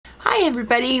Hi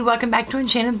everybody, welcome back to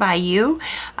Enchanted Bayou.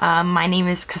 My name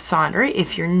is Cassandra.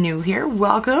 If you're new here,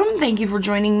 welcome. Thank you for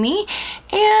joining me.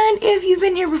 And if you've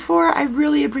been here before, I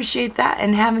really appreciate that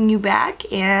and having you back,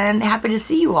 and happy to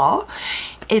see you all.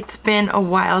 It's been a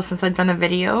while since I've done a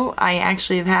video. I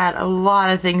actually have had a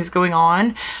lot of things going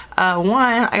on.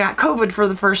 One, I got COVID for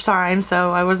the first time,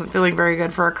 so I wasn't feeling very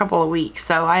good for a couple of weeks,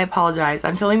 so I apologize.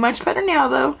 I'm feeling much better now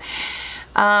though.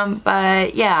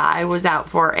 But yeah, I was out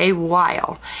for a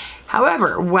while.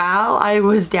 However, while I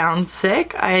was down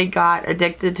sick, I got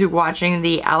addicted to watching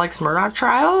the Alex Murdaugh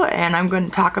trial, and I'm going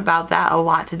to talk about that a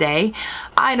lot today.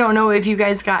 I don't know if you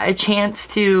guys got a chance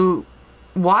to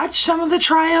watch some of the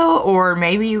trial, or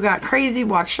maybe you got crazy,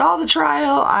 watched all the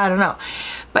trial, I don't know.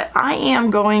 But I am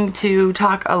going to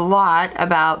talk a lot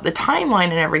about the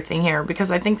timeline and everything here,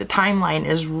 because I think the timeline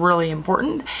is really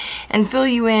important, and fill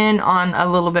you in on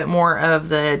a little bit more of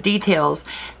the details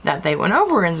that they went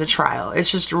over in the trial.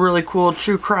 It's just a really cool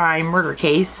true crime murder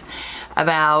case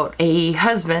about a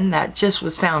husband that just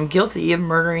was found guilty of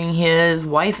murdering his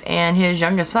wife and his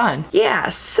youngest son. Yeah,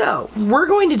 so we're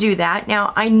going to do that.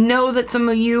 Now, I know that some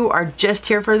of you are just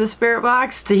here for the spirit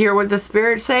box, to hear what the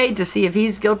spirits say, to see if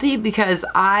he's guilty, because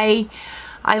I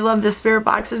love the spirit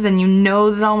boxes, and you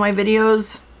know that all my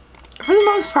videos, for the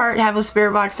most part, have a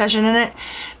spirit box session in it.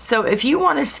 So if you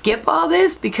want to skip all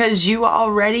this because you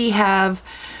already have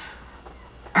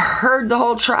heard the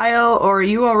whole trial, or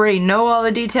you already know all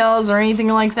the details or anything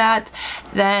like that,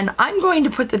 then I'm going to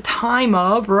put the time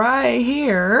up right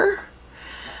here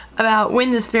about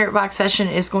when the spirit box session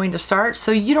is going to start,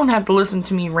 so you don't have to listen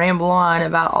to me ramble on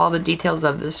about all the details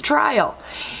of this trial.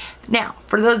 Now,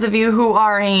 for those of you who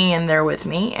are hanging in there with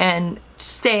me and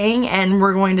staying, and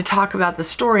we're going to talk about the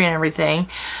story and everything,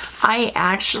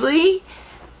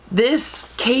 this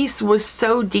case was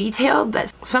so detailed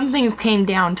that some things came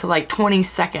down to like 20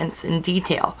 seconds in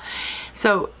detail.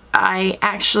 So I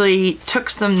actually took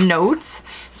some notes.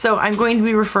 So I'm going to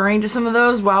be referring to some of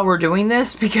those while we're doing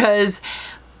this, because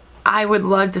I would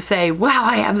love to say, wow,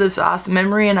 I have this awesome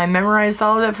memory and I memorized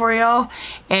all of it for y'all.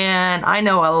 And I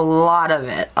know a lot of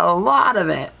it,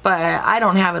 but I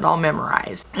don't have it all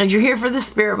memorized. If you're here for the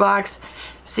spirit box,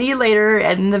 see you later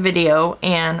in the video,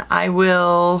 and I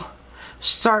will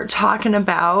start talking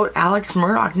about Alex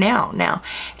Murdaugh now. Now,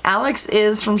 Alex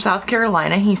is from South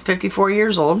Carolina. He's 54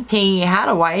 years old. He had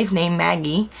a wife named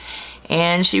Maggie,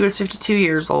 and she was 52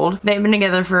 years old. They've been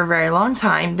together for a very long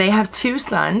time. They have two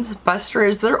sons. Buster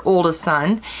is their oldest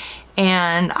son,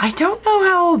 and I don't know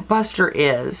how old Buster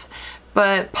is,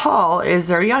 but Paul is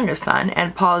their youngest son,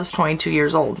 and Paul is 22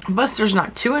 years old. Buster's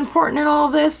not too important in all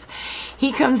this.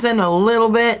 He comes in a little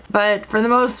bit, but for the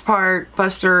most part,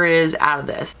 Buster is out of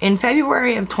this. In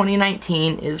February of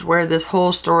 2019 is where this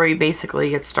whole story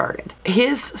basically gets started.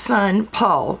 His son,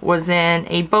 Paul, was in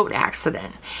a boat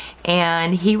accident,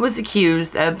 and he was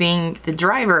accused of being the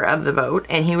driver of the boat,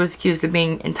 and he was accused of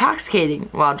being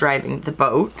intoxicated while driving the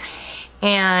boat,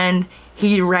 and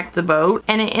he wrecked the boat,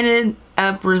 and it ended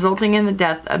up resulting in the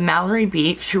death of Mallory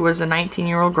Beach, who was a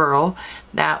 19-year-old girl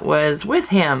that was with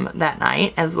him that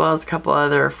night, as well as a couple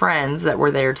other friends that were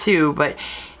there too, but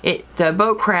the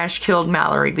boat crash killed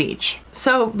Mallory Beach.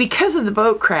 So because of the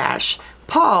boat crash,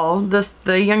 Paul,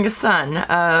 the youngest son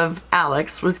of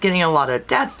Alex, was getting a lot of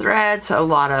death threats, a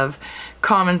lot of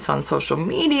comments on social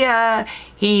media.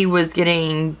 He was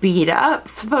getting beat up,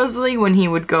 supposedly, when he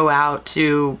would go out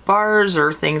to bars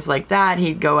or things like that.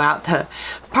 He'd go out to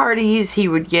parties. He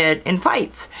would get in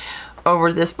fights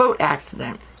over this boat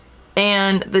accident.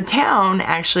 And the town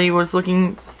actually was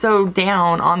looking so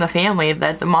down on the family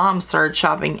that the mom started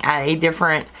shopping at a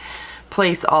different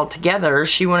place altogether.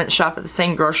 She wouldn't shop at the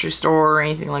same grocery store or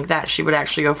anything like that. She would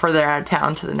actually go further out of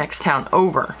town to the next town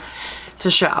over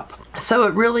to shop. So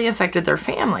it really affected their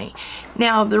family.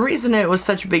 Now, the reason it was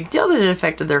such a big deal that it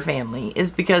affected their family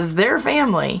is because their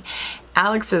family,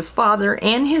 Alex's father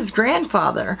and his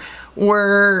grandfather,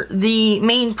 were the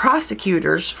main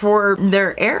prosecutors for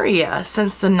their area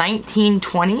since the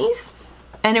 1920s,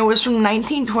 and it was from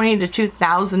 1920 to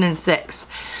 2006.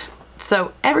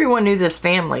 So everyone knew this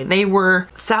family. They were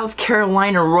South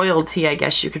Carolina royalty, I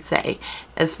guess you could say,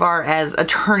 as far as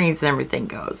attorneys and everything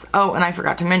goes. Oh, and I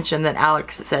forgot to mention that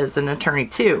Alex is an attorney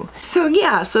too. So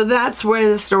yeah, so that's where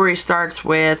the story starts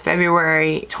with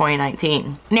February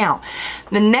 2019. Now,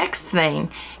 the next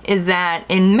thing is that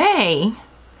in May,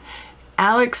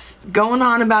 Alex, going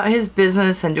on about his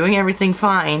business and doing everything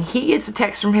fine, he gets a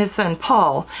text from his son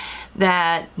Paul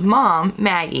that Mom,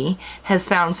 Maggie, has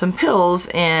found some pills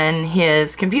in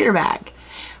his computer bag.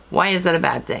 Why is that a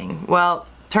bad thing? Well,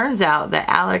 Turns out that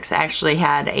Alex actually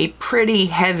had a pretty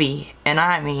heavy, and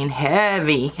I mean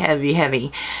heavy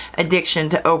addiction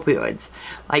to opioids.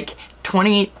 Like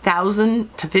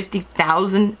 $20,000 to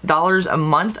 $50,000 a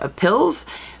month of pills.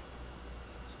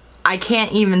 I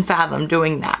can't even fathom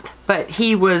doing that. But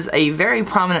he was a very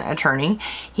prominent attorney.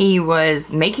 He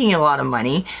was making a lot of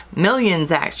money,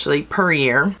 millions actually per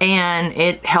year, and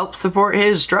it helped support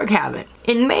his drug habit.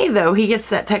 In May though, he gets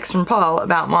that text from Paul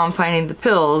about mom finding the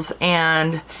pills,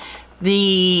 and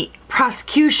the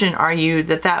prosecution argued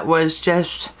that that was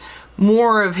just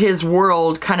more of his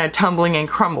world kind of tumbling and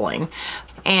crumbling.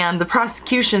 And the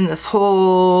prosecution, this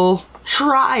whole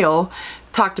trial,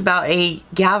 talked about a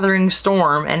gathering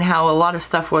storm and how a lot of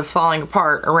stuff was falling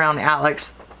apart around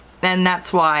Alex, and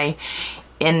that's why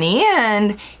in the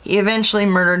end he eventually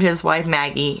murdered his wife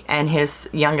Maggie and his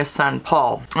youngest son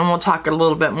Paul, and we'll talk a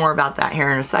little bit more about that here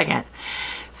in a second.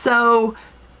 So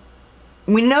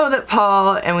we know that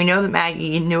Paul and we know that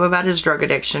Maggie knew about his drug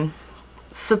addiction.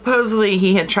 Supposedly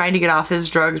he had tried to get off his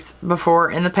drugs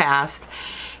before in the past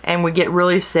and would get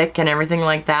really sick and everything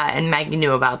like that, and Maggie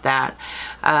knew about that.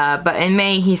 But in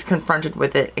May, he's confronted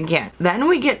with it again. Then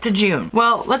we get to June.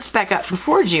 Well, let's back up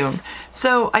before June.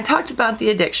 So I talked about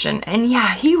the addiction, and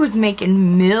yeah, he was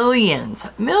making millions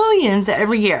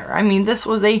every year. I mean, this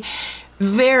was a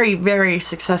very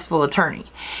successful attorney.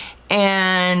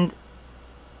 And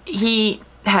he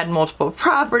had multiple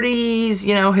properties,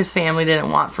 you know, his family didn't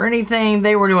want for anything.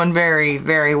 They were doing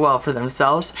very well for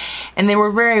themselves, and they were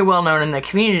very well known in the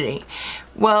community.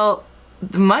 Well,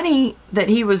 the money that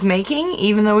he was making,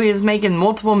 even though he was making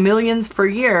multiple millions per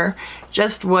year,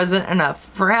 just wasn't enough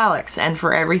for Alex and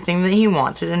for everything that he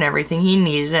wanted and everything he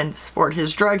needed and to support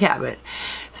his drug habit.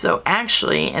 So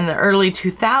actually, in the early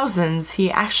 2000s,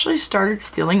 he actually started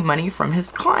stealing money from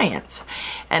his clients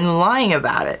and lying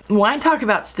about it. When I talk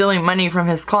about stealing money from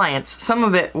his clients, some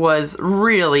of it was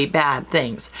really bad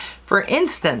things. For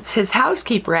instance, his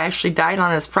housekeeper actually died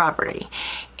on his property,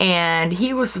 and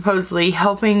he was supposedly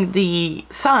helping the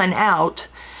son out,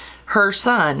 her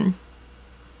son,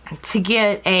 to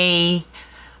get a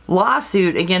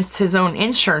lawsuit against his own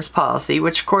insurance policy,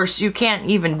 which of course you can't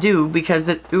even do because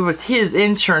it was his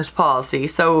insurance policy.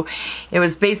 So it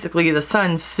was basically the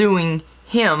son suing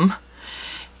him,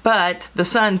 but the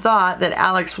son thought that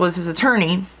Alex was his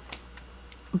attorney.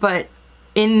 But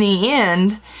in the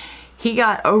end, he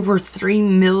got over $3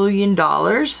 million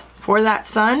for that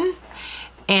son,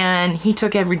 and he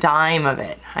took every dime of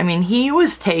it. I mean, he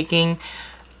was taking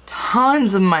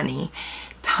tons of money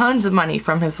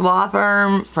from his law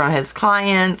firm, from his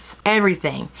clients,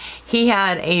 everything. He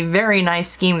had a very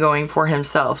nice scheme going for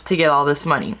himself to get all this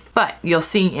money. But you'll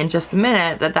see in just a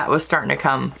minute that that was starting to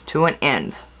come to an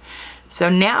end. So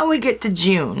now we get to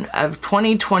June of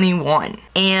 2021,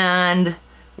 and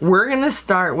we're gonna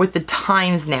start with the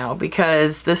times now,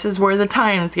 because this is where the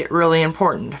times get really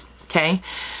important, okay?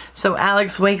 So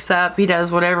Alex wakes up, he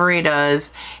does whatever he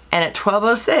does, and at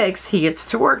 12:06 he gets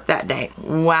to work that day.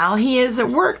 While he is at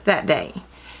work that day,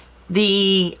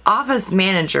 the office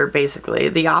manager, basically,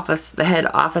 the head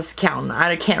office accountant,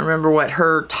 I can't remember what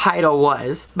her title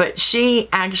was, but she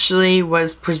actually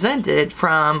was presented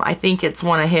from, I think it's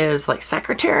one of his like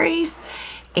secretaries,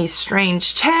 a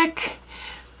strange check.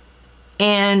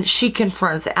 And she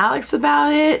confronts Alex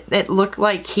about it. It looked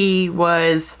like he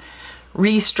was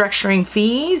restructuring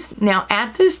fees. Now,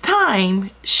 at this time,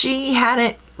 she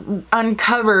hadn't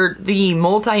uncovered the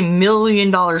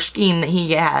multi-million-dollar scheme that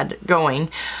he had going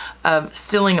of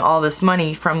stealing all this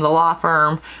money from the law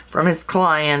firm, from his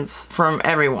clients, from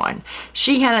everyone.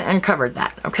 She hadn't uncovered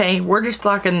that, okay? We're just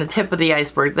talking the tip of the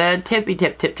iceberg, the tippy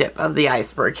tip of the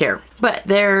iceberg here. But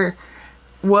there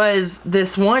was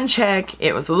this one check,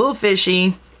 it was a little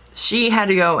fishy. She had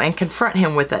to go and confront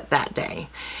him with it that day.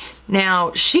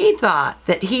 Now, she thought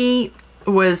that he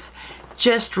was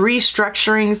just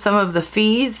restructuring some of the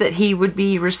fees that he would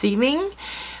be receiving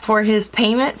for his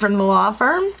payment from the law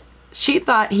firm. She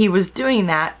thought he was doing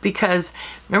that because,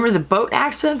 remember the boat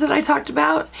accident that I talked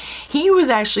about? He was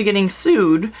actually getting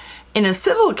sued in a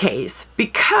civil case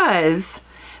because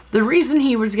the reason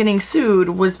he was getting sued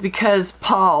was because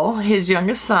Paul, his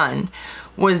youngest son,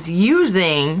 was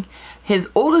using his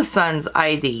oldest son's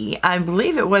ID, I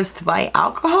believe it was to buy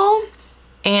alcohol,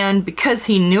 and because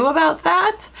he knew about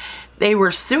that, they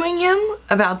were suing him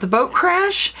about the boat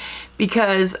crash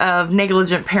because of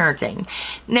negligent parenting.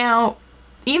 Now,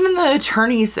 even the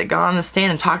attorneys that got on the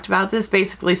stand and talked about this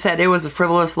basically said it was a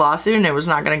frivolous lawsuit and it was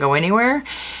not going to go anywhere.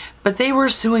 But they were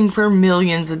suing for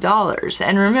millions of dollars.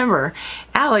 And remember,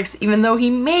 Alex, even though he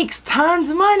makes tons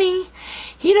of money,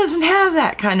 he doesn't have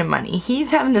that kind of money. He's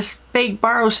having to beg,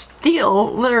 borrow,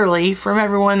 steal, literally, from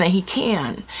everyone that he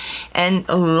can. And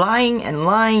lying and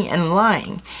lying and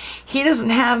lying. He doesn't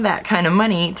have that kind of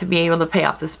money to be able to pay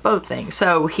off this boat thing.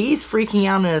 So he's freaking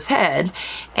out in his head,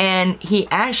 and he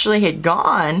actually had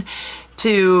gone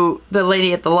to the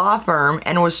lady at the law firm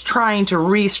and was trying to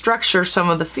restructure some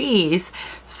of the fees,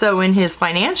 so in his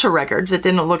financial records it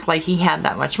didn't look like he had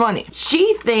that much money.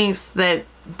 She thinks that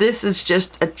this is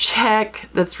just a check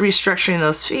that's restructuring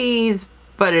those fees,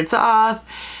 but it's off.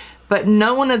 But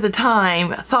no one at the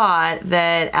time thought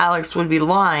that Alex would be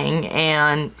lying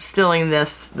and stealing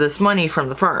this money from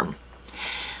the firm.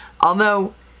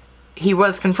 Although he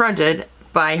was confronted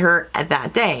by her at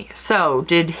that day. So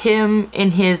did him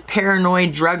in his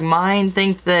paranoid drug mind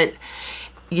think that,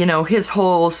 you know, his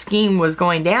whole scheme was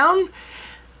going down?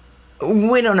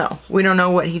 We don't know. We don't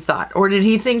know what he thought. Or did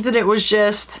he think that it was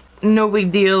just no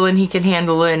big deal and he can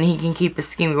handle it and he can keep his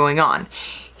scheme going on?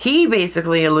 He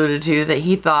basically alluded to that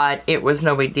he thought it was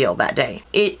no big deal that day.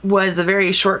 It was a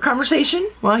very short conversation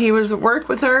while he was at work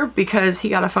with her, because he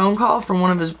got a phone call from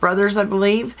one of his brothers, I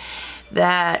believe,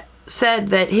 that said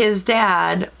that his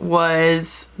dad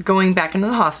was going back into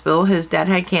the hospital. His dad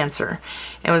had cancer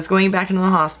and was going back into the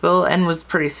hospital and was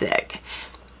pretty sick.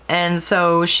 And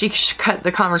so she cut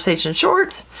the conversation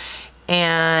short,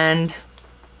 and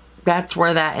that's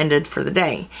where that ended for the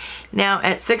day. Now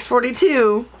at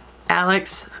 6:42,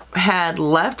 Alex had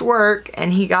left work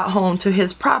and he got home to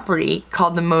his property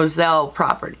called the Moselle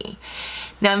property.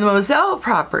 Now the Moselle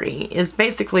property is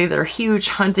basically their huge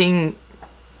hunting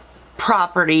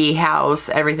property, house,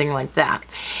 everything like that.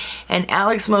 And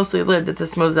Alex mostly lived at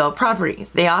this Moselle property.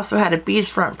 They also had a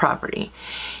beachfront property.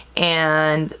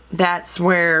 And that's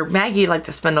where Maggie liked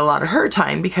to spend a lot of her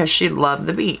time, because she loved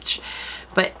the beach.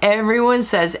 But everyone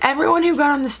says, everyone who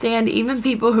got on the stand, even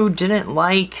people who didn't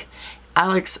like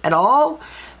Alex at all,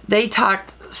 they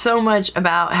talked so much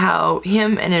about how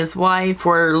him and his wife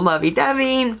were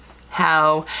lovey-dovey,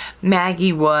 how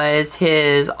Maggie was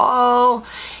his all,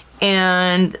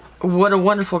 and what a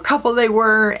wonderful couple they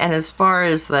were. And as far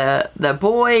as the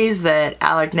boys, that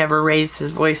Alec never raised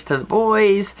his voice to the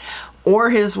boys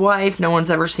or his wife. No one's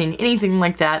ever seen anything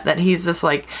like that. That he's this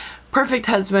like perfect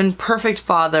husband, perfect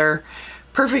father,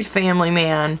 perfect family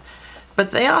man.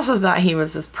 But they also thought he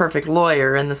was this perfect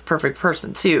lawyer and this perfect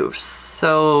person too.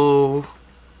 So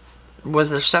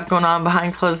was there stuff going on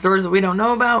behind closed doors that we don't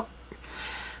know about?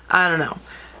 I don't know.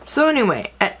 So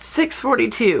anyway, at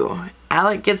 6:42,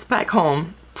 Alec gets back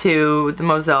home to the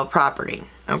Moselle property,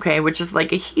 okay, which is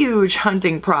like a huge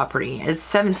hunting property.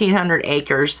 It's 1,700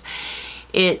 acres.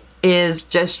 It is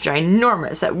just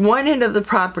ginormous. At one end of the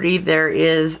property, there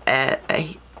is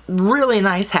a really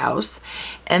nice house,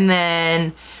 and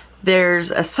then there's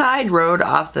a side road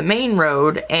off the main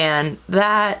road, and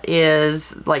that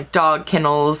is like dog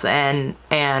kennels and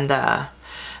a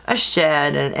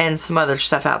shed and some other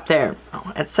stuff out there.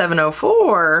 At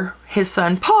 7:04, his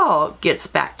son Paul gets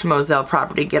back to Moselle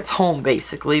property, gets home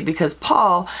basically, because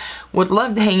Paul would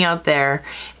love to hang out there,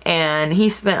 and he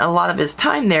spent a lot of his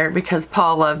time there because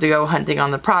Paul loved to go hunting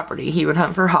on the property. He would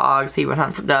hunt for hogs, he would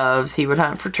hunt for doves, he would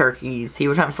hunt for turkeys, he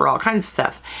would hunt for all kinds of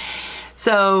stuff.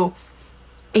 So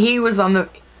he was on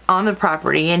the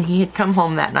property, and he had come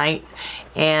home that night,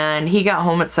 and he got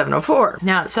home at 7:04.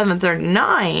 Now at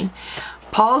 7:39,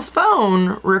 Paul's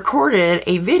phone recorded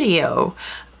a video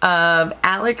of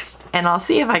Alex, and I'll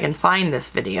see if I can find this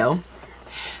video,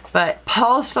 but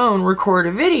Paul's phone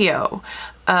recorded a video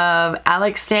of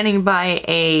Alex standing by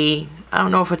I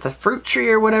don't know if it's a fruit tree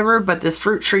or whatever, but this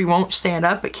fruit tree won't stand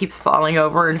up. It keeps falling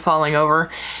over and falling over,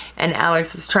 and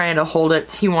Alex is trying to hold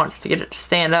it. He wants to get it to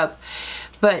stand up,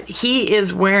 but he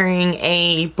is wearing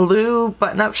a blue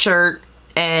button-up shirt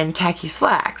and khaki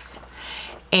slacks.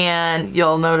 And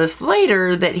you'll notice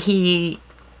later that he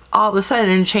all of a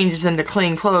sudden changes into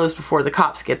clean clothes before the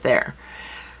cops get there.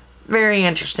 Very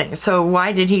interesting. So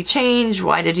why did he change?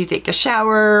 Why did he take a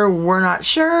shower? We're not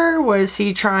sure. Was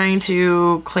he trying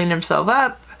to clean himself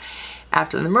up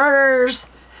after the murders?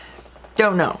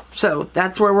 Don't know. So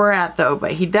that's where we're at though.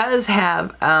 But he does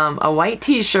have a white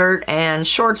t-shirt and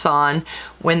shorts on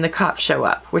when the cops show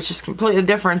up, which is completely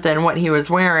different than what he was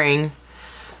wearing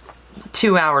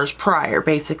 2 hours prior,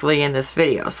 basically, in this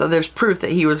video. So there's proof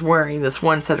that he was wearing this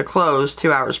one set of clothes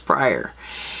 2 hours prior.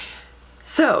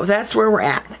 So that's where we're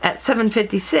at. At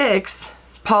 7:56,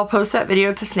 Paul posts that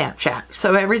video to Snapchat.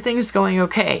 So everything's going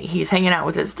okay. He's hanging out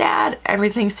with his dad.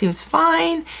 Everything seems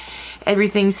fine.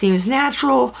 Everything seems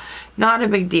natural. Not a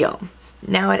big deal.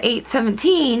 Now at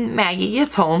 8:17, Maggie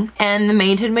gets home and the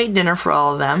maid had made dinner for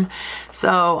all of them.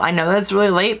 So I know that's really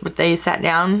late, but they sat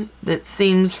down. It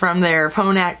seems from their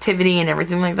phone activity and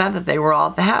everything like that that they were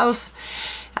all at the house.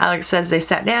 Alex says they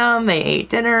sat down, they ate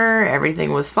dinner,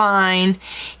 everything was fine.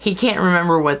 He can't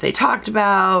remember what they talked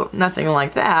about, nothing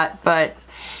like that. But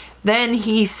then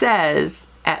he says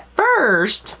at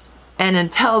first, and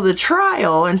until the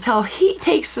trial, until he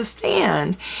takes a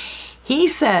stand, he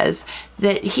says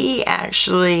that he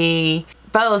actually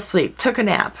fell asleep, took a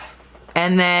nap,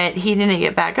 and that he didn't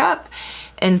get back up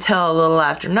until a little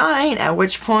after 9, at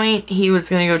which point he was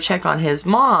going to go check on his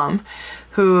mom,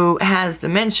 who has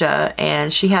dementia,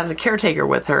 and she has a caretaker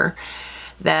with her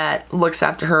that looks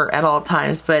after her at all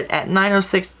times. But at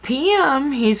 9:06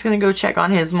 p.m. he's going to go check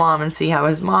on his mom and see how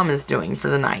his mom is doing for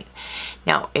the night.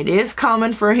 Now, it is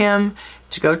common for him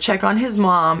to go check on his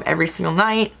mom every single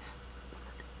night.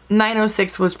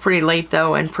 9:06 was pretty late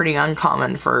though, and pretty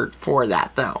uncommon for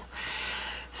that though.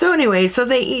 So anyway, so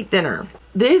they eat dinner.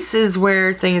 This is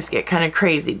where things get kind of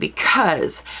crazy,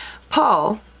 because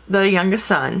Paul, the youngest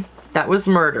son that was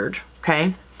murdered,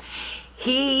 okay,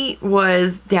 he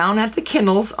was down at the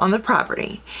kennels on the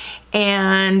property,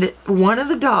 and one of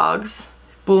the dogs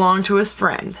belonged to his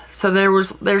friend. So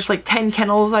there's like 10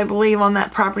 kennels, I believe, on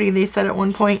that property, they said at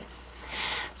one point.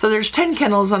 So there's 10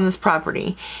 kennels on this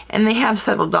property, and they have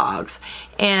several dogs,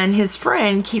 and his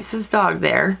friend keeps his dog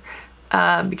there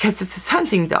because it's his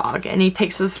hunting dog, and he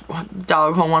takes his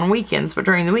dog home on weekends, but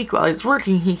during the week while he's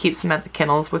working, he keeps him at the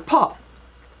kennels with Paul.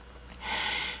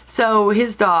 So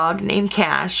his dog, named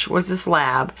Cash, was this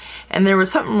lab, and there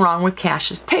was something wrong with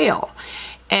Cash's tail.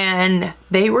 And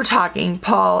they were talking,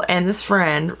 Paul and this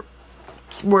friend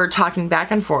were talking back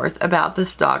and forth about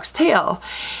this dog's tail.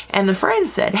 And the friend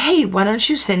said, hey, why don't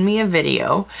you send me a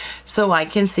video so I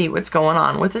can see what's going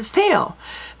on with its tail?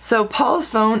 So Paul's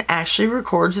phone actually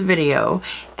records a video,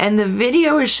 and the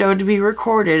video is showed to be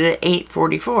recorded at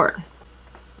 8:44.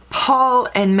 Paul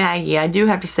and Maggie, I do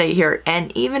have to say here,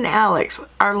 and even Alex,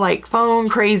 are like phone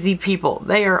crazy people.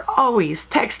 They are always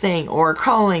texting or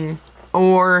calling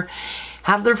or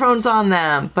have their phones on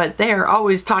them, but they are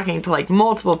always talking to like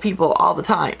multiple people all the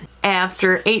time.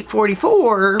 After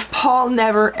 8:44, Paul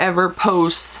never ever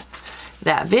posts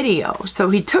that video. So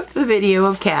he took the video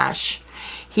of Cash.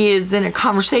 He is in a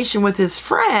conversation with his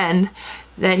friend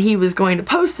that he was going to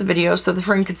post the video so the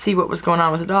friend could see what was going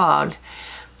on with the dog.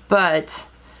 But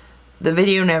the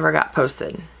video never got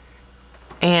posted.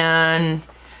 And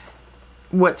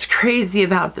what's crazy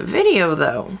about the video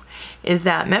though is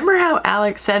that, remember how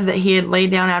Alex said that he had laid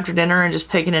down after dinner and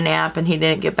just taken a nap and he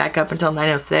didn't get back up until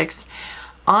 9:06?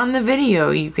 On the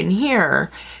video you can hear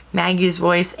Maggie's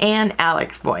voice and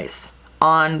Alex's voice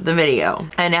on the video.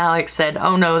 And Alex said,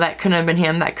 oh no, that couldn't have been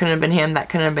him, that couldn't have been him, that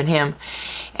couldn't have been him.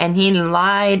 And he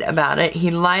lied about it.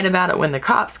 He lied about it when the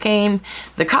cops came.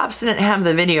 The cops didn't have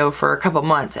the video for a couple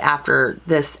months after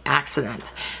this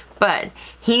accident. But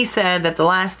he said that the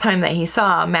last time that he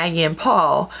saw Maggie and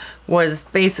Paul was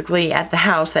basically at the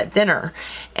house at dinner,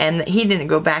 and he didn't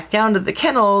go back down to the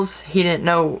kennels. He didn't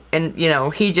know, and you know,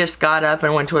 he just got up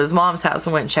and went to his mom's house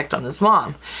and went and checked on his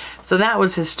mom. So that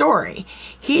was his story.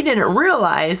 He didn't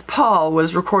realize Paul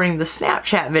was recording the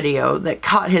Snapchat video that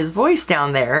caught his voice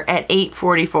down there at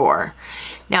 8:44.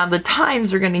 Now the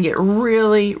times are going to get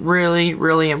really, really,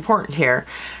 really important here.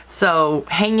 So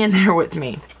hang in there with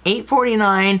me.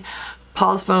 8:49,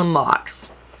 Paul's phone locks.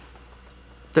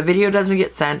 The video doesn't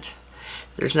get sent.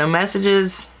 There's no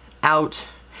messages out.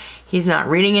 He's not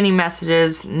reading any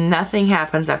messages. Nothing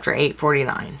happens after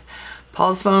 8:49.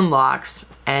 Paul's phone locks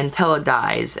until it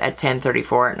dies at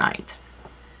 10:34 at night.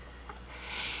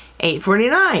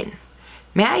 8:49.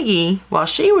 Maggie, while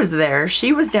she was there,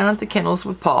 she was down at the kennels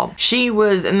with Paul. She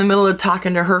was in the middle of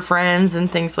talking to her friends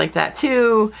and things like that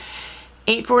too.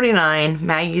 8:49,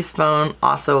 Maggie's phone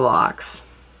also locks.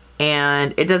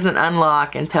 And it doesn't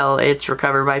unlock until it's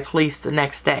recovered by police the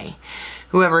next day.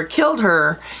 Whoever killed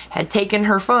her had taken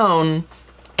her phone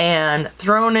and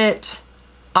thrown it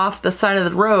off the side of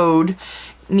the road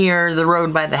near the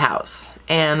road by the house.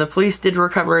 And the police did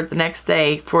recover it the next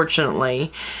day,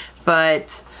 fortunately.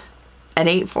 But at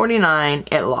 8:49,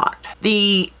 it locked.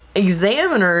 The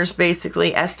examiners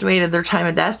basically estimated their time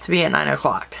of death to be at 9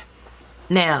 o'clock.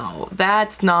 Now,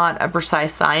 that's not a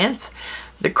precise science.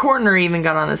 The coroner even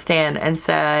got on the stand and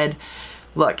said,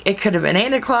 look, it could have been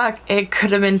 8 o'clock, it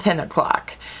could have been 10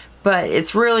 o'clock. But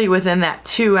it's really within that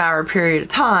 2-hour period of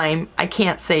time. I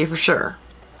can't say for sure.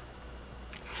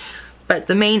 But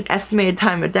the main estimated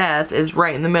time of death is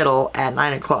right in the middle at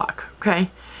 9 o'clock, okay?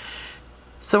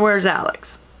 So where's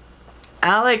Alex?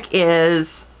 Alex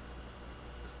is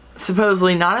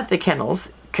supposedly not at the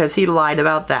kennels, because he lied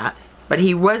about that. But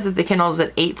he was at the kennels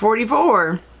at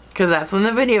 8:44, because that's when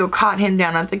the video caught him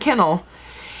down at the kennel.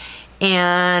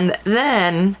 And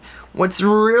then what's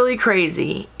really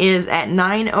crazy is at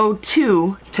 9:02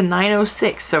 to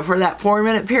 9:06, so for that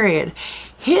 4-minute period,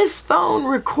 his phone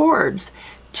records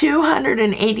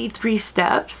 283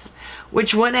 steps,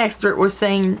 which one expert was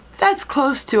saying that's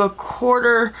close to a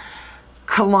 1/4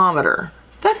 kilometer.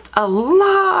 That's a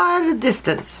lot of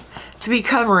distance to be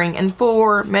covering in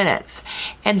 4 minutes.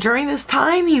 And during this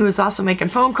time, he was also making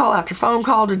phone call after phone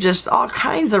call to just all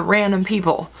kinds of random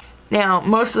people. Now,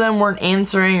 most of them weren't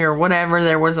answering or whatever.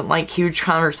 There wasn't like huge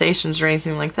conversations or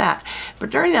anything like that.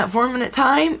 But during that 4-minute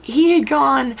time, he had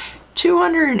gone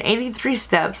 283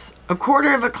 steps, a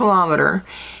 1/4 kilometer.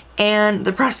 And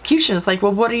the prosecution is like,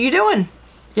 well, what are you doing?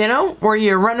 You know, were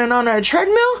you running on a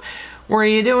treadmill? Were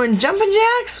you doing jumping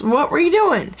jacks? What were you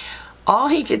doing? All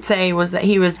he could say was that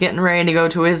he was getting ready to go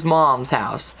to his mom's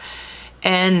house.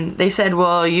 And they said,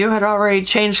 well, you had already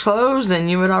changed clothes and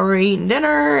you had already eaten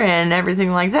dinner and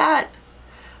everything like that.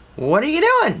 What are you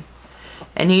doing?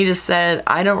 And he just said,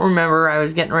 I don't remember. I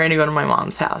was getting ready to go to my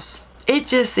mom's house. It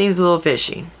just seems a little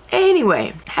fishy.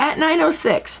 Anyway, at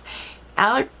 9:06,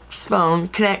 Alex's phone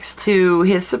connects to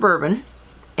his Suburban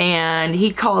and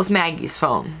he calls Maggie's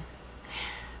phone.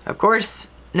 Of course,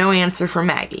 no answer from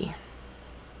Maggie.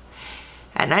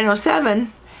 At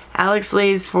 9:07, Alex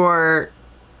leaves for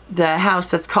the house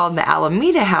that's called the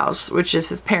Alameda house, which is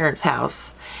his parents'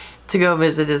 house, to go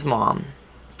visit his mom.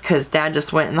 Because Dad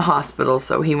just went in the hospital,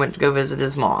 so he went to go visit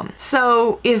his mom.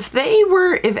 So if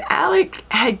Alec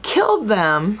had killed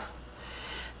them,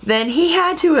 then he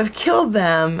had to have killed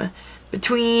them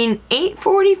between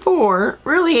 8:44,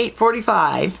 really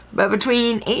 8:45, but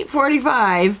between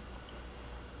 8:45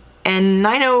 and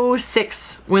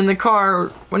 9:06 when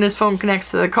his phone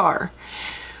connects to the car,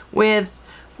 with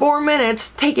 4 minutes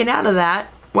taken out of that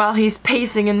while he's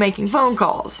pacing and making phone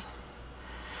calls.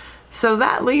 So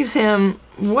that leaves him,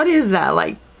 what is that,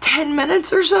 like 10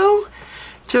 minutes or so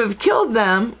to have killed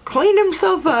them, cleaned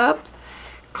himself up,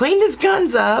 cleaned his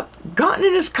guns up, gotten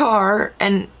in his car,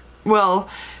 and, well,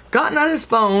 gotten on his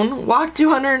phone, walked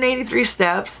 283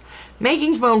 steps,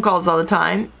 making phone calls all the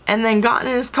time, and then gotten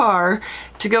in his car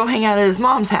to go hang out at his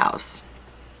mom's house.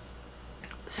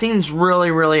 Seems really,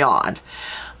 really odd.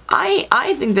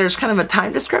 I think there's kind of a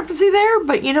time discrepancy there,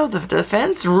 but you know, the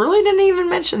defense really didn't even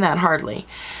mention that hardly.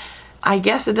 I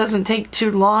guess it doesn't take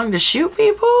too long to shoot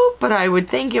people, but I would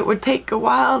think it would take a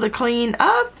while to clean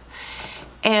up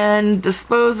and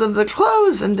dispose of the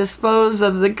clothes and dispose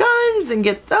of the guns and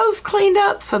get those cleaned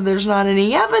up so there's not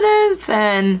any evidence.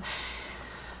 And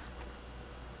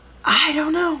I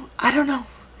don't know.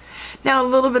 Now, a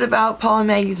little bit about Paul and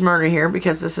Maggie's murder here,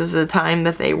 because this is the time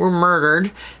that they were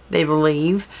murdered, they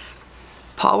believe.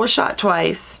 Paul was shot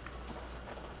twice.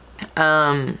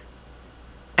 I'm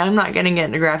not going to get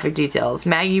into graphic details.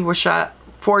 Maggie was shot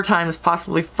 4 times,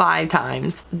 possibly 5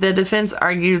 times. The defense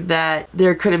argued that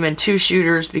there could have been 2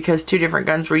 shooters because 2 different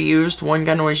guns were used. One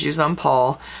gun was used on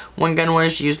Paul, one gun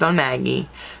was used on Maggie.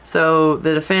 So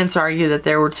the defense argued that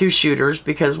there were 2 shooters,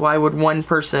 because why would one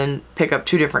person pick up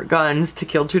 2 different guns to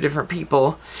kill 2 different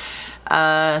people?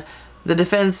 The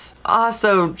defense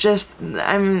also just,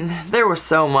 I mean, there was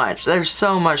so much. There's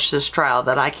so much to this trial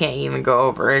that I can't even go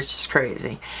over. It's just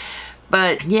crazy.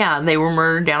 But yeah, they were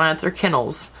murdered down at their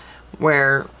kennels,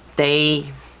 where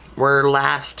they were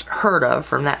last heard of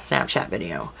from that Snapchat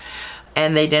video.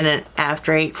 And they didn't,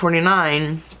 after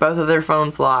 8:49, both of their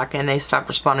phones lock and they stopped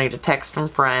responding to texts from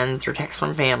friends or texts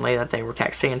from family that they were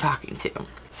texting and talking to.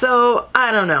 So,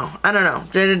 I don't know.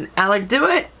 Did Alec do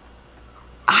it?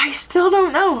 I still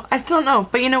don't know.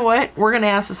 But you know what? We're going to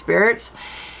ask the spirits.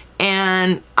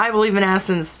 And I believe in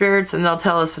asking the spirits and they'll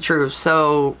tell us the truth.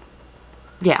 So,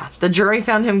 yeah, the jury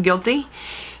found him guilty.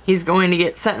 He's going to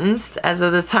get sentenced. As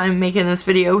of the time making this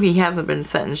video, he hasn't been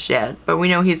sentenced yet. But we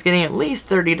know he's getting at least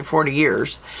 30 to 40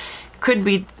 years. Could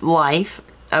be life,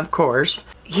 of course.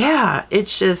 Yeah,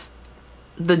 it's just,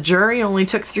 the jury only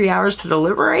took 3 hours to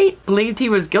deliberate. Believed he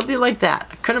was guilty like that.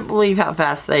 I couldn't believe how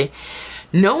fast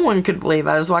no one could believe,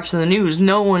 I was watching the news,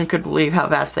 no one could believe how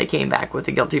fast they came back with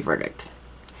a guilty verdict.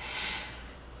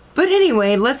 But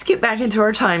anyway, let's get back into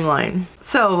our timeline.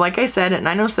 So, like I said, at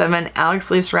 9:07, Alex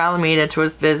leaves for Alameda to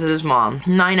visit his mom.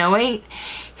 9:08,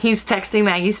 he's texting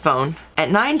Maggie's phone. At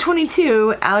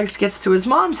 9:22, Alex gets to his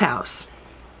mom's house.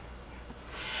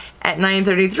 At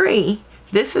 9:33,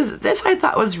 this I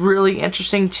thought was really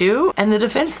interesting too, and the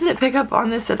defense didn't pick up on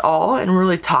this at all and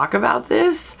really talk about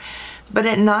this. But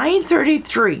at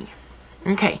 9:33,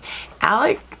 okay,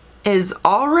 Alec is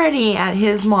already at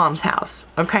his mom's house,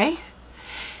 okay?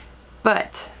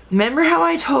 But remember how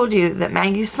I told you that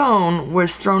Maggie's phone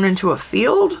was thrown into a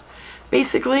field?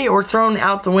 Basically, or thrown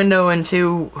out the window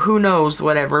into who knows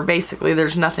whatever. Basically,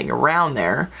 there's nothing around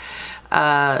there.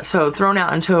 So thrown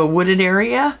out into a wooded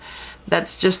area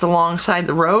that's just alongside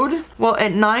the road. Well,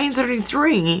 at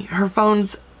 9:33, her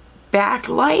phone's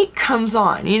backlight comes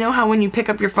on. You know how when you pick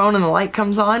up your phone and the light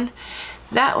comes on?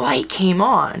 That light came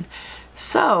on.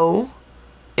 So,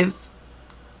 if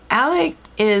Alex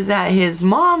is at his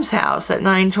mom's house at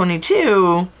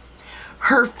 9:22,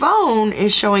 her phone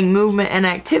is showing movement and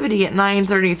activity at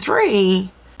 9:33.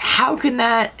 How can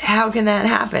that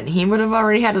happen? He would have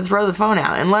already had to throw the phone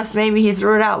out, unless maybe he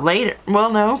threw it out later.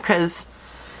 Well, no, because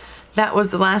that was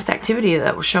the last activity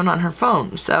that was shown on her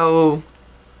phone. So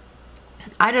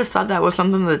I just thought that was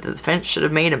something that the defense should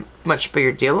have made a much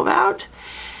bigger deal about,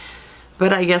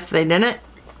 but I guess they didn't.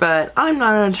 But I'm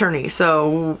not an attorney,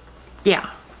 so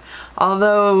yeah.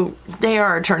 Although they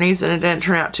are attorneys and it didn't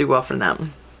turn out too well for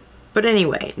them. But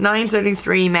anyway,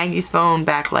 9:33, Maggie's phone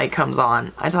backlight comes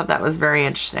on. I thought that was very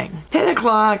interesting. 10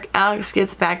 o'clock, Alex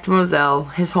gets back to Moselle,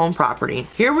 his home property.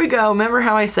 Here we go. Remember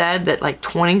how I said that like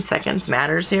 20 seconds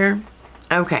matters here?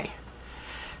 Okay.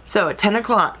 So at 10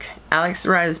 o'clock, Alex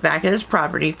arrives back at his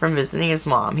property from visiting his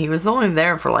mom. He was only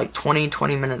there for like 20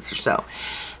 minutes or so.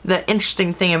 The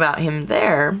interesting thing about him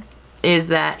there is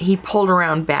that he pulled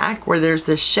around back where there's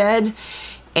this shed,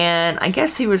 and I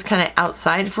guess he was kind of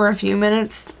outside for a few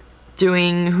minutes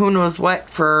doing who knows what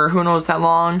for who knows how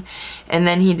long, and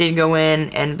then he did go in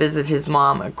and visit his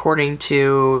mom according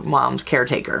to mom's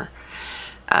caretaker.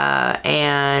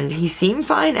 And he seemed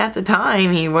fine at the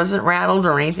time. He wasn't rattled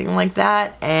or anything like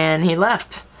that, and he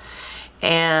left.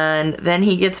 And then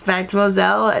he gets back to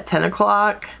Moselle at 10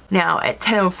 o'clock. Now at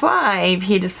 10:05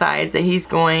 he decides that he's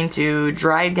going to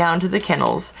drive down to the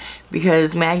kennels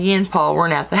because Maggie and Paul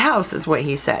weren't at the house, is what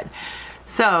he said.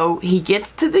 So he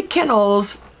gets to the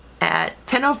kennels at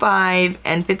 10:05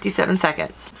 and 57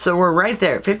 seconds. So we're right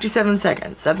there, 57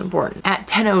 seconds, that's important. At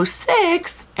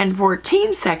 10:06 and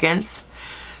 14 seconds,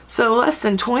 so less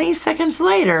than 20 seconds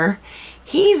later,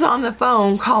 he's on the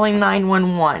phone calling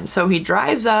 911. So he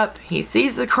drives up, he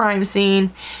sees the crime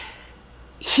scene.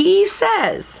 He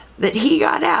says that he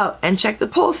got out and checked the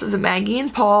pulses of Maggie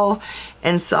and Paul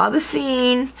and saw the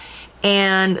scene,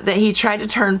 and that he tried to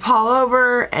turn Paul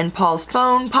over and Paul's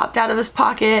phone popped out of his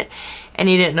pocket and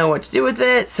he didn't know what to do with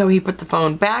it, so he put the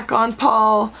phone back on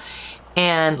Paul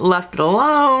and left it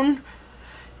alone.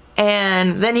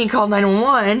 And then he called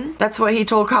 911. That's what he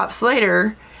told cops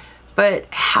later. But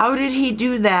how did he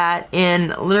do that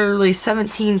in literally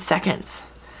 17 seconds?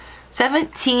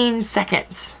 17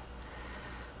 seconds.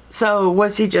 So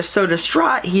was he just so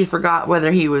distraught he forgot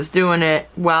whether he was doing it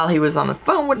while he was on the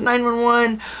phone with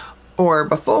 911 or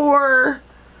before?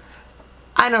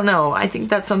 I don't know. I think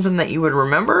that's something that you would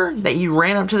remember, that you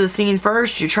ran up to the scene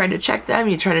first, you tried to check them,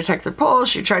 you tried to check their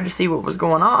pulse, you tried to see what was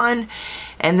going on,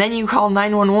 and then you call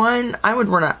 911. I would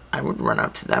run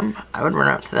up to them.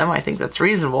 I think that's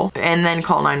reasonable. And then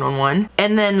call 911.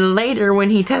 And then later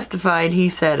when he testified, he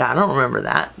said, I don't remember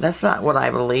that. That's not what I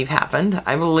believe happened.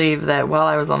 I believe that while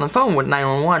I was on the phone with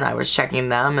 911, I was checking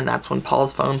them, and that's when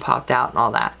Paul's phone popped out and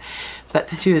all that. But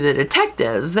to the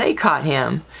detectives, they caught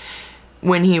him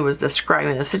when he was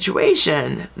describing the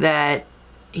situation, that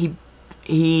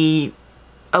he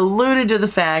alluded to the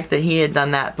fact that he had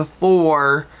done that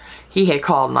before he had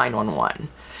called 911.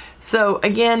 So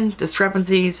again,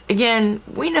 discrepancies. Again,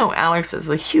 we know Alex is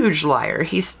a huge liar.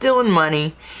 He's stealing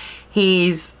money.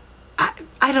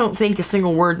 I don't think a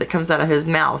single word that comes out of his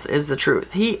mouth is the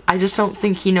truth. I just don't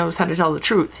think he knows how to tell the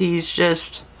truth.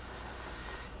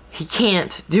 He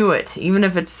can't do it. Even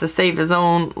if it's to save his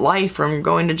own life from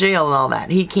going to jail and all that.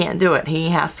 He can't do it. He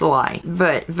has to lie.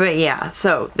 But yeah,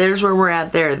 so there's where we're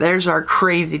at there. There's our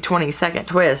crazy 20-second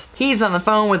twist. He's on the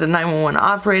phone with the 911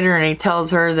 operator and he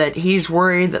tells her that he's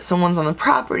worried that someone's on the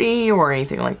property or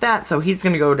anything like that. So he's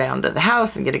going to go down to the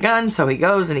house and get a gun. So he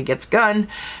goes and he gets a gun.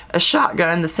 A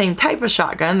shotgun. The same type of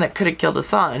shotgun that could have killed his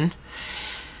son.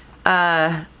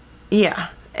 Yeah.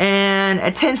 And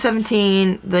at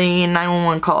 10:17, the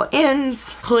 911 call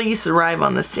ends. Police arrive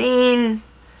on the scene,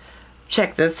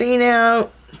 check the scene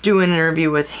out, do an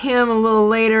interview with him a little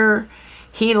later.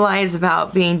 He lies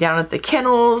about being down at the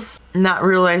kennels, not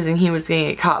realizing he was going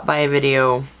to get caught by a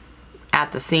video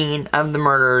at the scene of the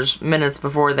murders minutes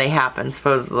before they happened,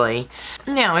 supposedly.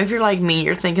 Now, if you're like me,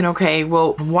 you're thinking, okay,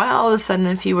 well, why all of a sudden,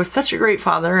 if he was such a great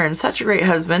father and such a great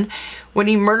husband, would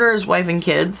he murder his wife and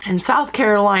kids? In South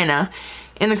Carolina,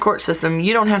 in the court system,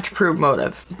 you don't have to prove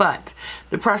motive, but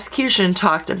the prosecution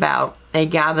talked about a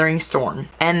gathering storm,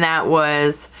 and that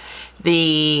was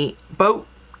the boat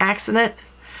accident.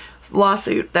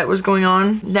 lawsuit that was going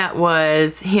on. That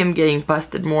was him getting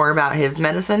busted more about his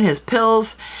medicine, his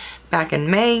pills, back in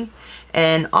May.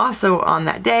 And also on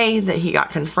that day that he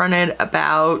got confronted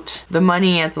about the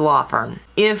money at the law firm.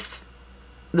 If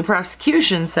the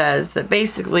prosecution says that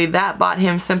basically that bought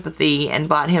him sympathy and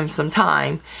bought him some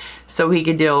time so he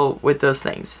could deal with those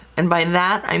things. And by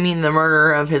that, I mean the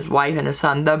murder of his wife and his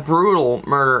son, the brutal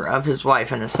murder of his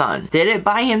wife and his son. Did it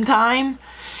buy him time?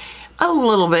 A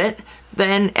little bit.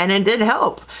 Then, and it did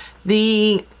help.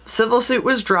 The civil suit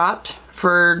was dropped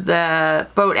for the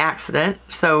boat accident,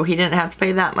 so he didn't have to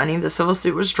pay that money. The civil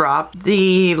suit was dropped.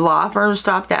 The law firm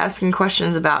stopped asking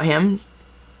questions about him,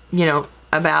 you know,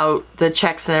 about the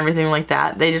checks and everything like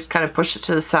that. They just kind of pushed it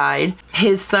to the side.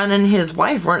 His son and his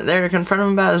wife weren't there to confront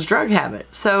him about his drug habit,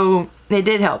 so it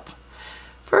did help.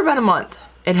 For about a month,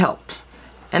 it helped.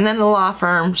 And then the law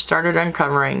firm started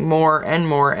uncovering more and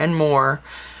more and more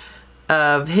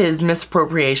of his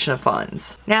misappropriation of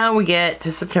funds. Now we get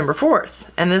to September 4th,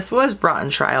 and this was brought in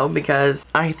trial because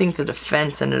I think the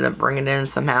defense ended up bringing it in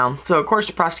somehow. So of course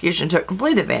the prosecution took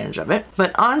complete advantage of it.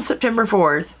 But on September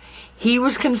 4th, he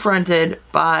was confronted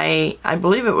by, I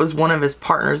believe it was one of his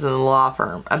partners in the law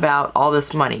firm, about all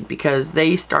this money, because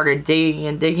they started digging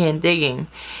and digging and digging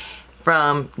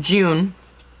from June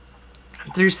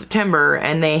through September,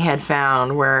 and they had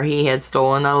found where he had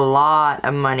stolen a lot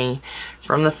of money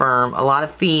from the firm, a lot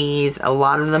of fees, a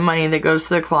lot of the money that goes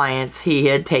to the clients. He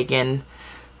had taken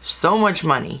so much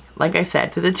money, like I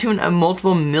said, to the tune of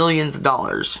multiple millions of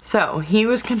dollars. So he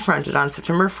was confronted on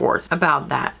September 4th about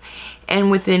that. And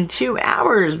within 2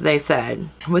 hours, they said,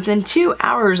 within 2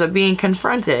 hours of being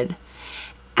confronted,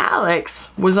 Alex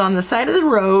was on the side of the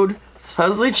road,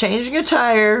 supposedly changing a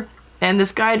tire, and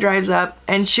this guy drives up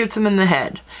and shoots him in the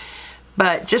head.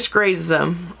 But just grazes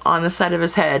him on the side of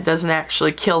his head, doesn't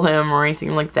actually kill him or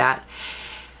anything like that.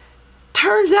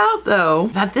 Turns out, though,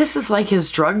 that this is like his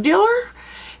drug dealer,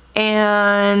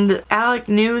 and Alec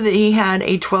knew that he had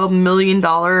a $12 million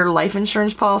life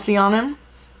insurance policy on him,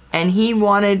 and he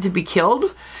wanted to be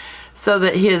killed so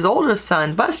that his oldest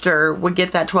son, Buster, would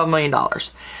get that $12 million.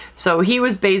 So he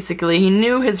was basically, he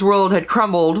knew his world had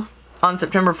crumbled on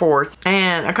September 4th,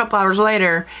 and a couple hours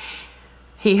later,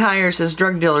 he hires his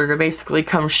drug dealer to basically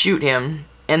come shoot him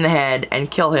in the head and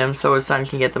kill him so his son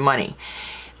can get the money,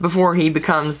 before he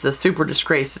becomes the super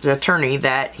disgraced attorney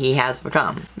that he has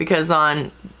become. Because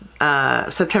on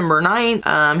September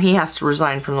 9th, he has to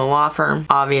resign from the law firm,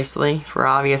 obviously, for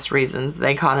obvious reasons.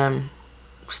 They caught him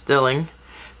stealing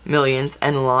millions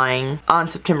and lying. On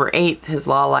September 8th, his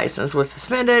law license was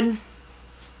suspended.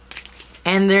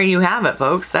 And there you have it,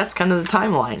 folks. That's kind of the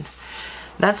timeline.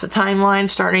 That's the timeline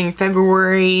starting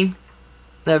February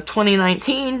of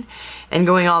 2019 and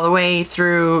going all the way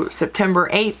through September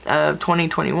 8th of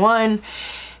 2021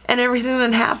 and everything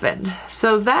that happened.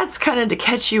 So that's kind of to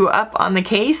catch you up on the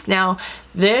case. Now,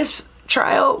 this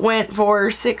trial went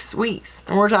for 6 weeks,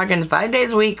 and we're talking 5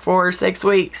 days a week for 6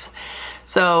 weeks.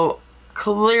 So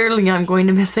clearly I'm going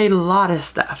to miss a lot of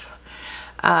stuff.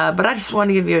 But I just want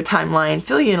to give you a timeline,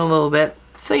 fill you in a little bit,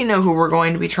 so you know who we're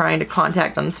going to be trying to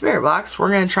contact on the spirit box. We're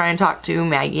going to try and talk to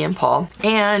Maggie and Paul.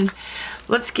 And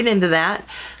let's get into that.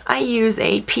 I use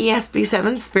a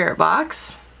PSB7 spirit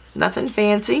box. Nothing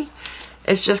fancy.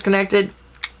 It's just connected,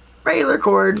 regular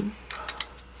cord,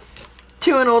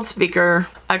 to an old speaker.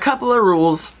 A couple of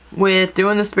rules with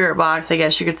doing the spirit box, I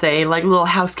guess you could say, like little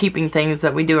housekeeping things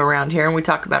that we do around here and we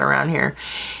talk about around here,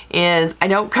 is I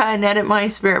don't cut and edit my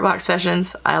spirit box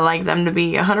sessions. I like them to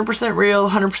be 100% real,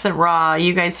 100% raw.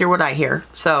 You guys hear what I hear,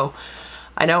 so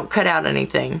I don't cut out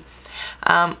anything.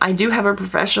 I do have a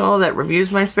professional that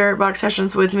reviews my spirit box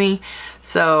sessions with me.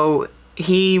 So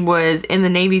he was in the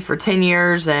Navy for 10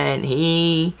 years and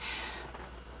he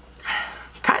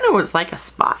kind of was like a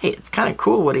spy. It's kind of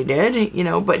cool what he did, you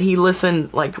know, but he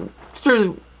listened like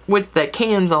through with the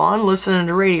cans on, listening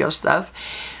to radio stuff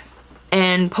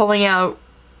and pulling out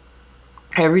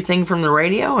everything from the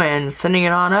radio and sending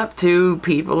it on up to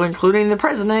people, including the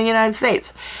President of the United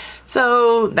States.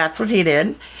 So that's what he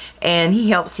did. And he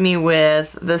helps me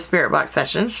with the spirit box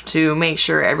sessions to make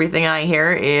sure everything I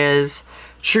hear is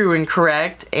true and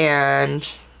correct. And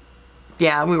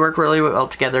yeah, we work really well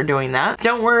together doing that.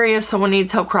 Don't worry if someone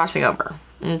needs help crossing over,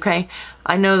 okay?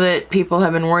 I know that people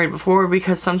have been worried before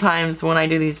because sometimes when I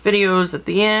do these videos at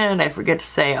the end, I forget to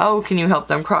say, oh, can you help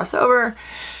them cross over?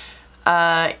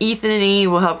 Ethan and E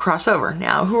will help cross over.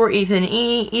 Now, who are Ethan and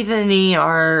E? Ethan and E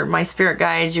are my spirit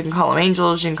guides. You can call them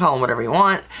angels, you can call them whatever you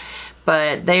want.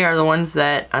 But they are the ones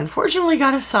that unfortunately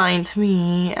got assigned to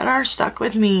me and are stuck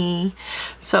with me.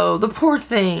 So the poor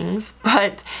things.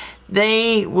 But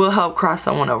they will help cross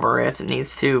someone over if it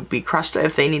needs to be crossed,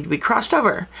 if they need to be crossed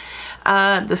over.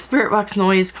 The spirit box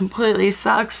noise completely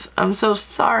sucks. I'm so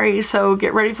sorry. So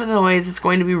get ready for the noise. It's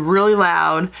going to be really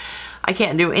loud. I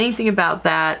can't do anything about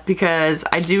that because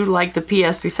I do like the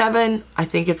PSP7. I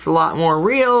think it's a lot more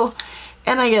real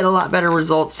and I get a lot better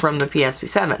results from the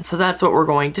PSP7. So that's what we're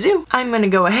going to do. I'm going to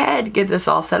go ahead, get this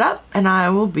all set up, and I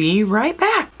will be right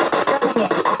back. Okay.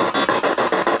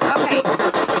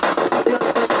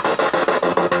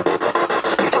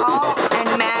 Paul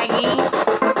and Maggie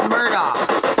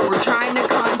Murdaugh. We're trying to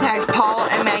contact Paul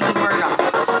and Maggie Murdaugh.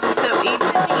 So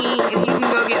Ethan, if you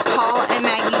can go get Paul and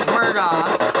Maggie Murdaugh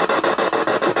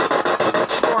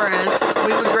for us,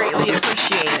 we would greatly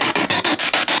appreciate it.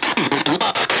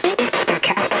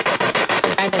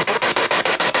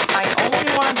 I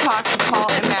only want to talk to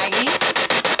Paul and Maggie,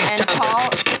 and Paul,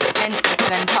 and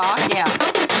then talk, yeah.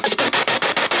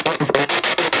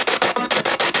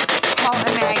 Paul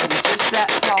and Maggie, just that,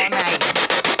 Paul and Maggie.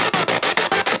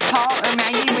 Paul or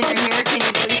Maggie, when you're here, can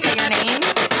you please say your name?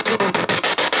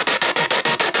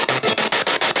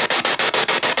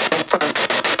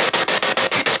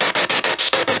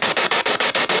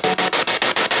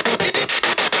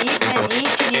 Ethan, E,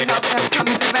 can you help them come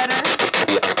through better?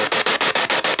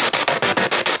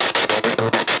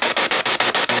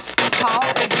 Paul,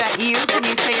 is that you? Can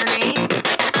you say your name?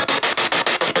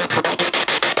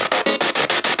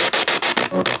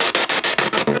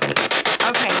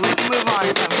 Okay, we can move on.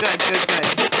 So good, good, good.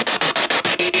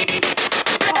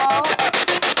 Paul,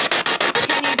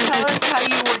 can you tell us how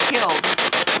you were killed?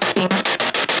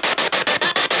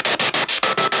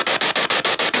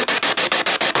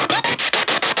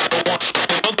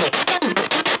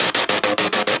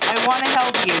 I want to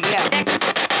help you, yes.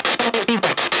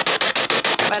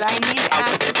 But I need to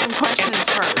ask you some questions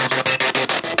first.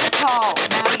 Paul,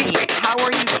 Maggie, how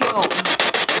were you killed?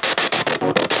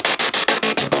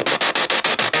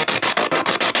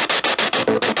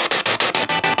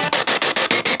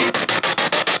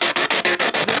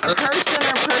 The person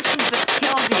or persons that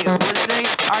killed you,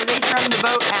 are they from the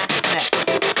boat accident?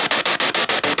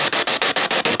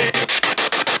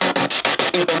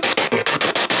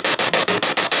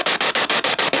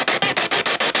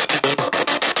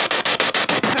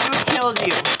 Who killed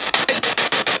you?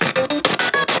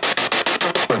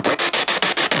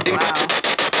 Wow.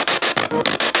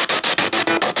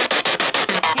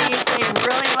 Can you say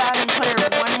really loud and clear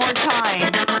one more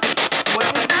time? What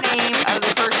is the name of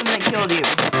the person that killed you?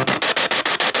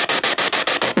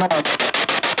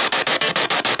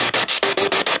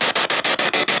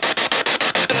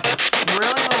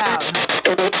 Really loud.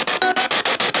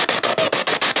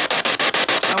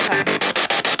 Okay.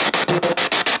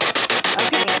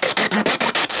 Okay.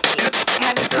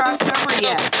 Have you crossed over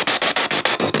yet?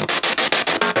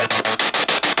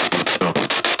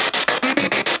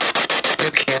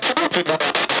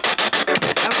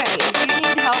 Okay, if you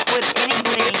need help with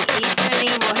anything,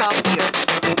 Ethan will help you.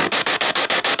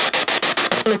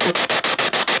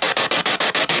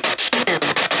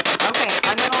 Okay,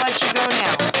 I'm gonna let you go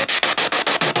now.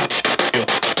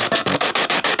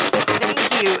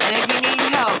 Thank you, and if you need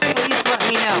help, please let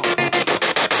me know.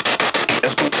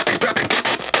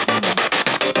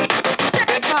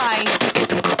 Goodbye.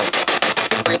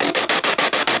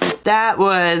 That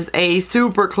was a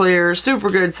super clear, super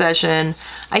good session.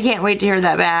 I can't wait to hear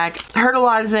that back. Heard a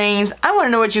lot of things. I want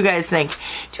to know what you guys think.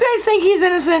 Do you guys think he's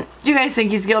innocent? Do you guys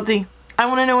think he's guilty? I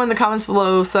want to know in the comments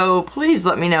below, so please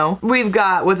let me know. We've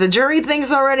got what the jury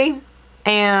thinks already,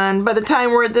 and by the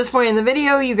time we're at this point in the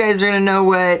video, you guys are going to know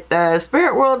what the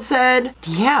spirit world said.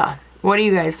 Yeah, what do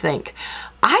you guys think?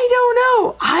 I don't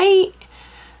know.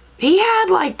 He had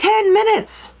like 10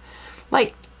 minutes.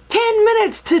 Like 10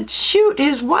 minutes to shoot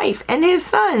his wife and his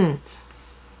son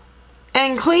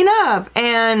and clean up,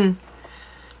 and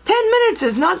 10 minutes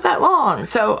is not that long.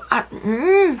 So I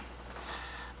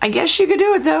guess you could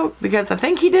do it though, because I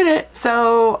think he did it.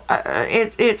 So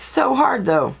it's so hard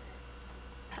though.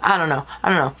 I don't know.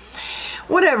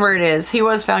 Whatever it is, he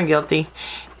was found guilty,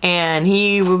 and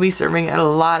he will be serving a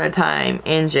lot of time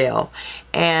in jail.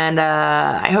 And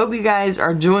I hope you guys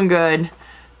are doing good.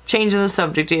 Changing the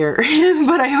subject here,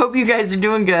 but I hope you guys are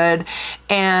doing good,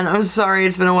 and I'm sorry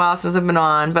it's been a while since I've been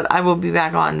on, but I will be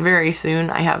back on very soon.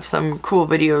 I have some cool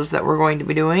videos that we're going to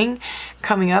be doing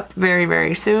coming up very,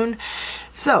 very soon.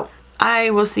 So I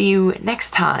will see you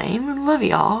next time. Love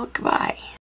y'all. Goodbye.